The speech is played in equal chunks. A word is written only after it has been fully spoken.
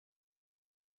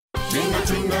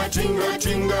tinga, tinga,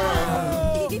 tinga.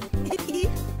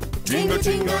 Tinga,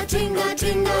 tinga, tinga,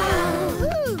 tinga.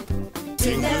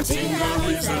 Tinga, tinga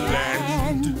is a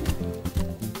land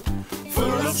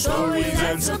full of stories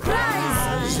and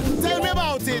surprise. Tell me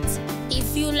about it.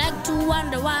 If you like to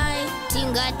wonder why,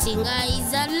 Tinga Tinga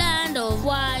is a land of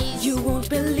wise. You won't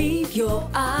believe your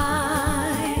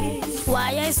eyes.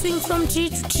 Why I swing from tree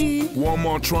to tree. One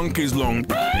more trunk is long.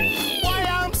 Why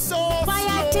I'm so Why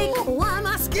I slow. take why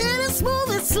my skin is smooth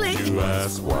and slick. You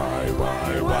ask why?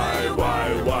 Why?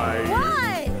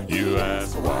 You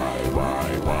ask why?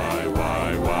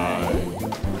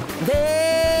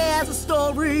 There's a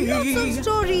story.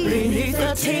 Beneath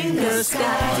the Tinga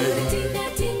sky.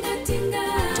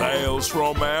 Tales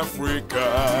from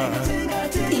Africa.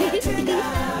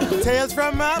 Tales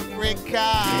from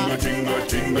Africa. Tinga,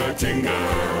 tinga, tinga.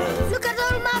 Look at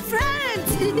all my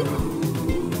friends.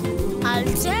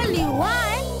 I'll tell you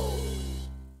why.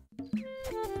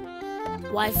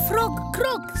 Why frog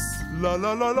croaks. La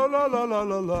la la la la la la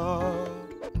la la.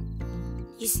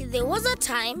 You see, there was a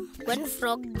time when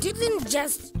Frog didn't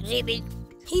just ribbit,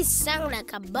 he sang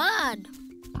like a bird.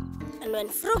 And when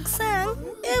Frog sang,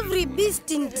 every beast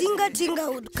in Tinga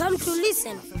Tinga would come to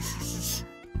listen.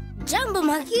 Jumbo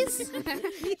monkeys.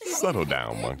 Settle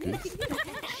down, monkey.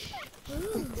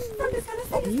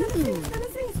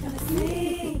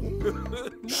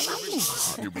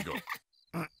 Here we go.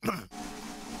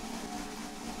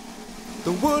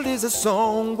 The world is a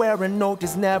song where a note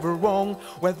is never wrong,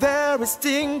 where there is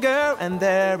stinger and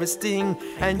there is sting,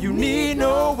 and you need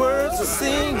no words to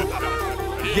sing.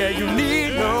 Yeah, you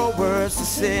need no words to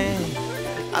sing.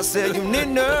 I said you need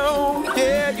no,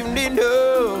 yeah, you need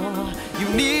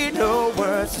no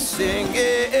words to sing.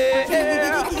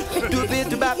 Yeah,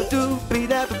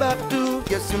 do-be-do-ba-ba-do-be-da-ba-ba-do.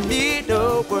 Yes, you need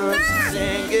no words to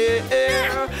sing.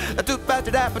 Yeah,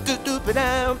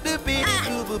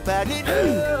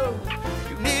 do-ba-da-ba-do-be-da-do-be-do-ba-do.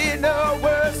 Need no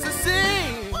words to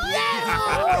sing.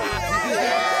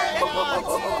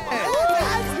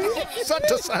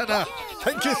 Santa,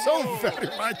 thank you so very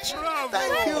much.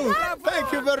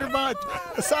 Thank you very much.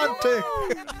 Asante.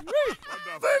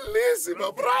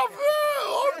 Bellissimo, bravo!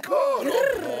 Encore!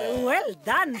 Well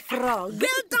done, Frog.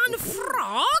 Well done,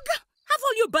 Frog! Have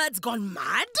all your birds gone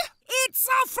mad? It's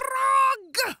a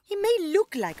frog! He may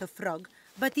look like a frog,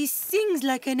 but he sings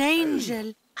like an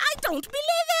angel. I don't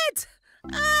believe it!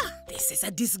 Ah, this is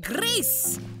a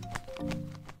disgrace.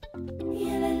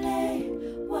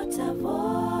 What a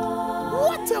voice.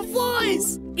 What a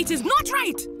voice! It is not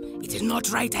right. It is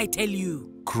not right, I tell you.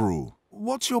 Crew,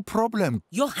 what's your problem?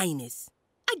 Your Highness,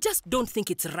 I just don't think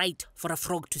it's right for a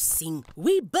frog to sing.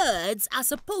 We birds are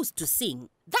supposed to sing.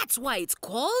 That's why it's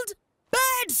called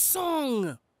bird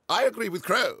song. I agree with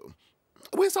Crow.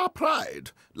 Where's our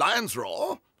pride? Lions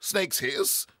roar, snakes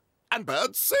hiss, and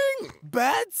birds sing.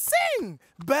 Birds sing.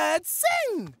 Birds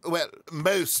sing. Well,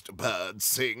 most birds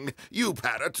sing. You,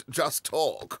 parrot, just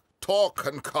talk. Talk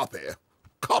and copy.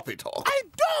 Copy talk. I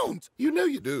don't. You know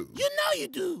you do. You know you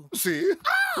do. See?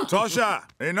 Tosha,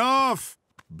 enough!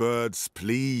 Birds,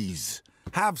 please,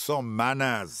 have some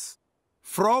manners.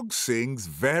 Frog sings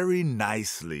very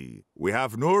nicely. We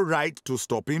have no right to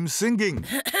stop him singing.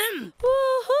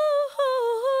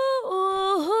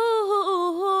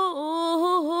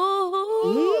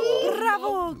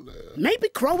 Bravo! Maybe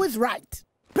Crow is right.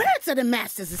 Birds are the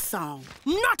masters of song.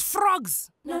 Not frogs.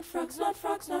 Not frogs, not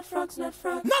frogs, not frogs, not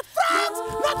frogs. Not frogs.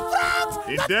 Not frogs.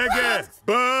 Indege,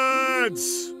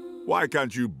 birds! Why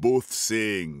can't you both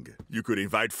sing? You could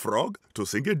invite Frog to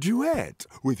sing a duet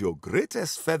with your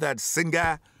greatest feathered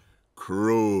singer,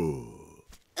 Crow.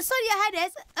 Sorry, Your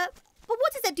Highness, but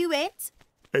what is a duet?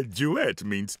 A duet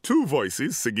means two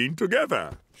voices singing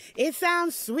together. It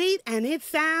sounds sweet and it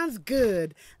sounds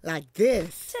good. Like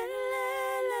this.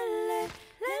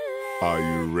 Are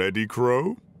you ready,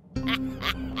 Crow?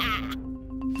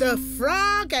 The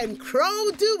Frog and Crow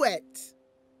duet.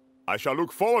 I shall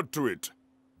look forward to it.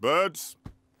 Birds.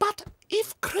 But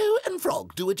if Crow and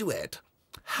Frog do a duet,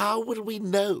 how will we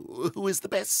know who is the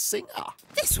best singer?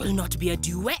 This will not be a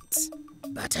duet,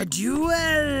 but a duel.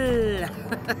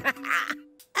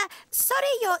 Sorry,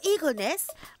 Your Eagleness,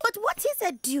 but what is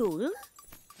a duel?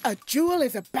 A duel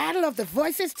is a battle of the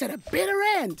voices to the bitter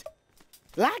end.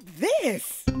 Like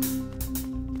this.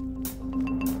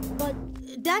 But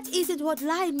that isn't what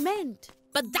Lion meant.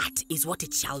 But that is what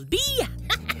it shall be.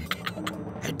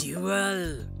 A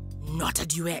duel, not a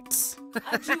duet.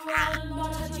 A duel,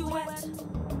 not a duet.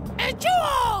 A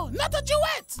duel, not a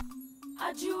duet.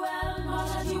 A duel, not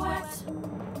a duet.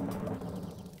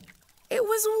 It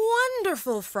was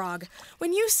wonderful, Frog.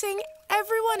 When you sing,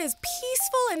 everyone is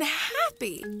peaceful and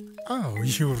happy. Oh,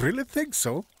 you really think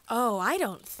so? Oh, I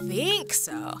don't think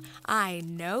so. I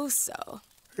know so.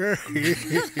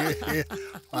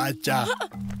 Acha.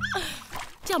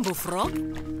 Jumbo Frog,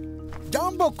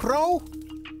 Jumbo Crow.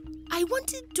 I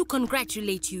wanted to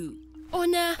congratulate you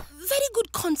on a very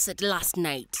good concert last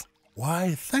night.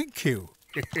 Why, thank you.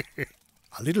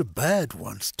 A little bird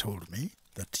once told me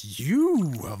that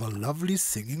you have a lovely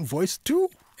singing voice too.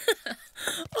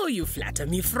 Oh, you flatter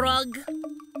me, Frog.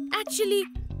 Actually,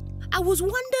 I was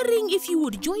wondering if you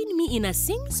would join me in a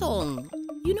sing-song.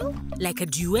 You know, like a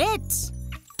duet.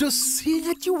 To sing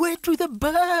a duet with a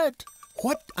bird.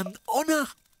 What an honor.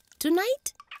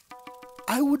 Tonight?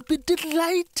 I would be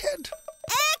delighted.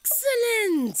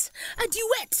 Excellent! A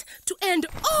duet to end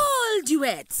all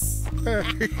duets. I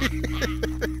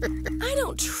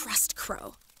don't trust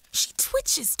Crow. She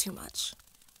twitches too much.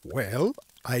 Well,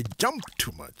 I jump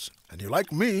too much. And you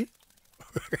like me.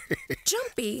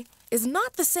 Jumpy is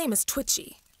not the same as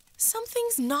twitchy.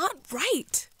 Something's not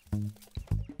right.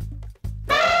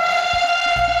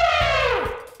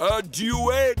 A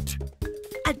duet.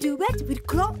 A duet with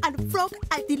Croak and Frog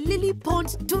at the lily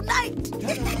pond tonight.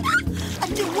 A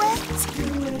duet.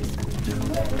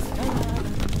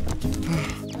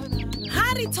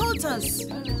 Hurry, Tortoise,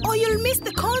 or you'll miss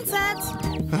the concert.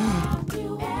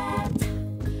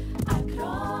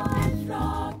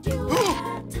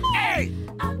 Hey!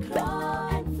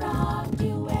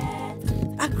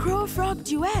 A crow-frog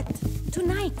duet.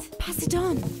 Tonight, pass it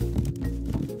on.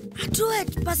 A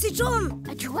duet, pass it on.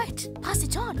 A duet, pass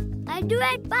it on. A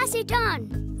duet, pass it on.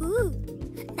 Ooh.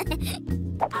 A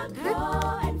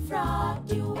crow and frog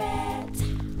duet.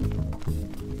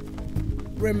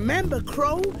 Remember,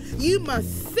 Crow, you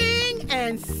must sing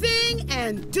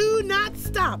and do not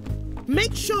stop.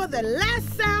 Make sure the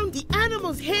last sound the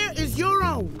animals hear is your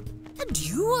own. A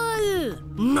duel,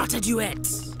 not a duet.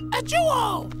 A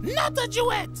duel, not a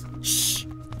duet. Shh!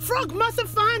 Frog mustn't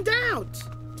find out.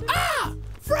 Ah!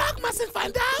 Frog mustn't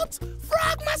find out.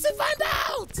 Frog mustn't find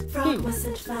out. Frog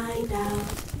mustn't find out.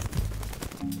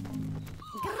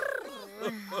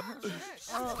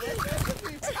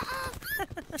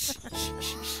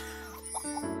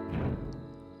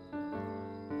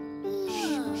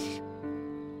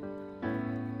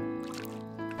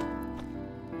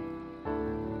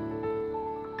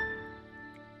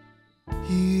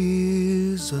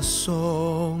 Here's a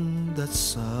song that's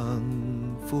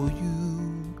sung for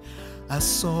you, a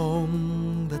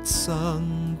song that's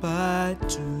sung by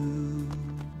two.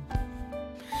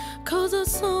 'Cause a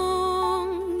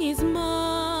song is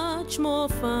much more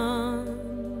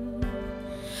fun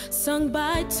sung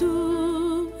by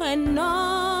two and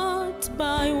not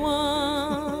by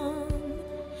one.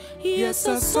 Yes,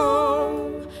 a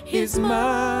song is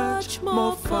much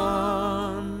more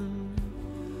fun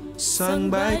sung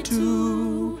by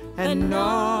two and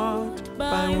not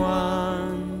by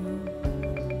one.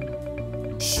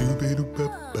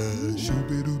 Shoo-be-doo-ba-ba,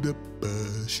 shoo-be-doo-da-ba,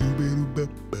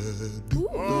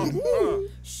 shoo-be-doo-ba-ba-doo-ba-doo.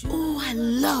 Oh, I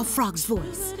love Frog's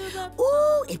voice.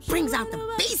 Ooh, it brings out the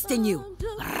beast in you.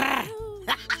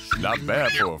 Not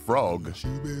bad for a frog.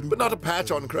 But not a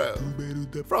patch on Crow.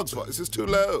 Frog's voice is too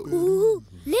low. Ooh,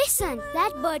 listen,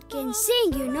 that bird can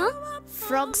sing, you know.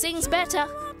 Frog sings better.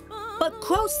 But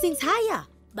Crow sings higher.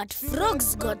 But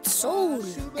Frog's got soul,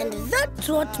 and that's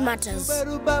what matters.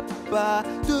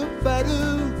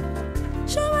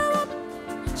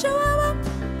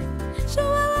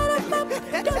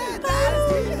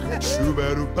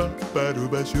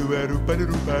 Shoo-ba-doo-ba-ba-doo-ba,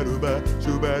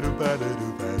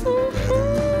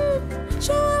 shoo-ba-doo-ba-doo-ba-doo-ba,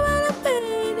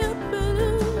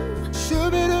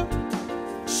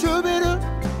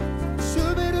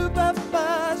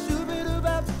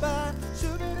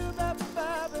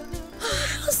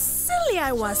 How silly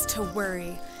I was to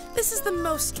worry. This is the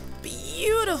most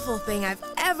beautiful thing I've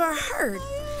ever heard.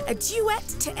 A duet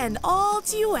to end all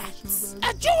duets.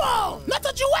 A duel, not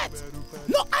a duet.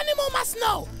 No animal must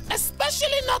know,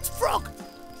 especially not frog.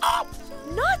 Up!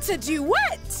 Not a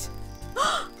duet!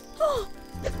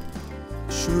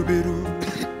 Shoo-be-doo,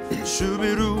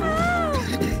 shoo-be-doo,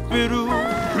 be-doo.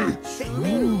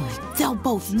 They'll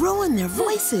both ruin their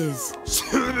voices.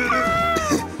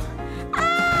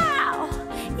 Ow!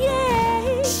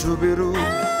 Yay! Shoo-be-doo,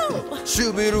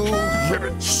 shoo-be-doo,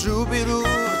 shoo-be-doo.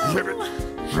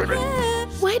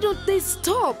 Why don't they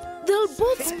stop? They'll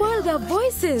both spoil their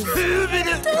voices.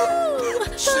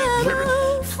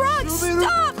 Frog,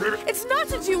 stop! It's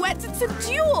not a duet, it's a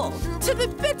duel! To the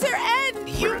bitter end,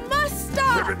 you must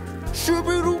stop!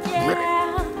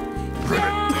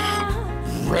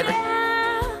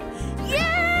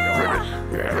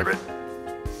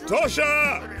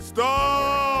 Tosha!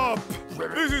 Stop!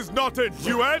 This is not a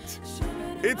duet.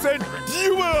 It's a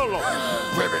duel!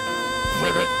 Ribbit,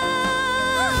 ribbit,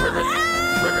 ribbit,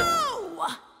 ribbit,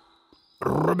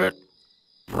 ribbit,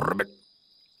 ribbit.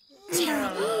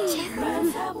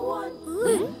 Birds have won.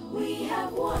 We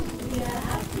have won. We are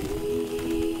happy.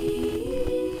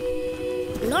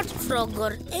 Not frog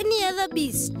or any other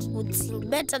beast would sing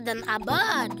better than a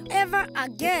bird ever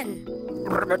again.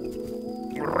 Ribbit,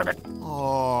 ribbit.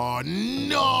 Oh,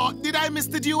 no! Did I miss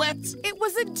the duet? It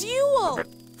was a duel.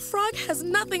 Frog has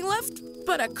nothing left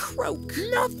but a croak.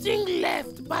 Nothing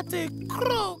left but a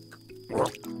croak.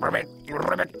 Ribbit,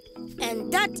 ribbit. And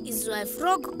that is why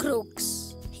Frog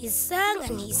croaks. He sang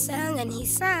and he sang and he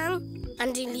sang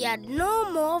until he had no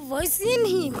more voice in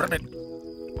him. Ribbit.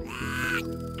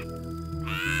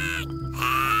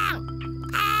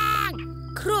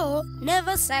 Crow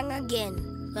never sang again,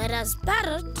 whereas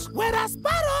parrot... Whereas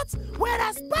parrots?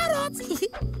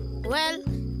 Well,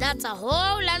 that's a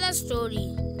whole other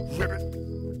story. Ribbit.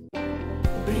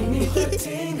 Beneath the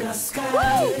Tinga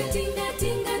sky. Tinga,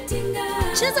 tinga, tinga.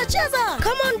 Cheza, cheza,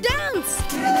 come on, dance.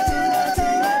 Tinga,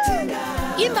 tinga, tinga.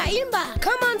 Imba, imba,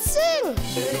 come on, sing.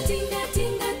 Tinga,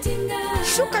 tinga, tinga.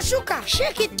 Shuka, shuka,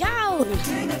 shake it down.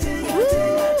 Tinga,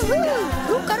 tinga, tinga.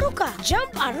 Ruka, ruka,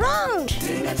 jump around.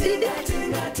 tinga, tinga,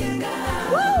 tinga, tinga.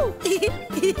 Woo!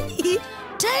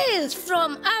 Tales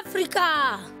from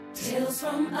Africa. Tales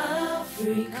from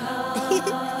Africa.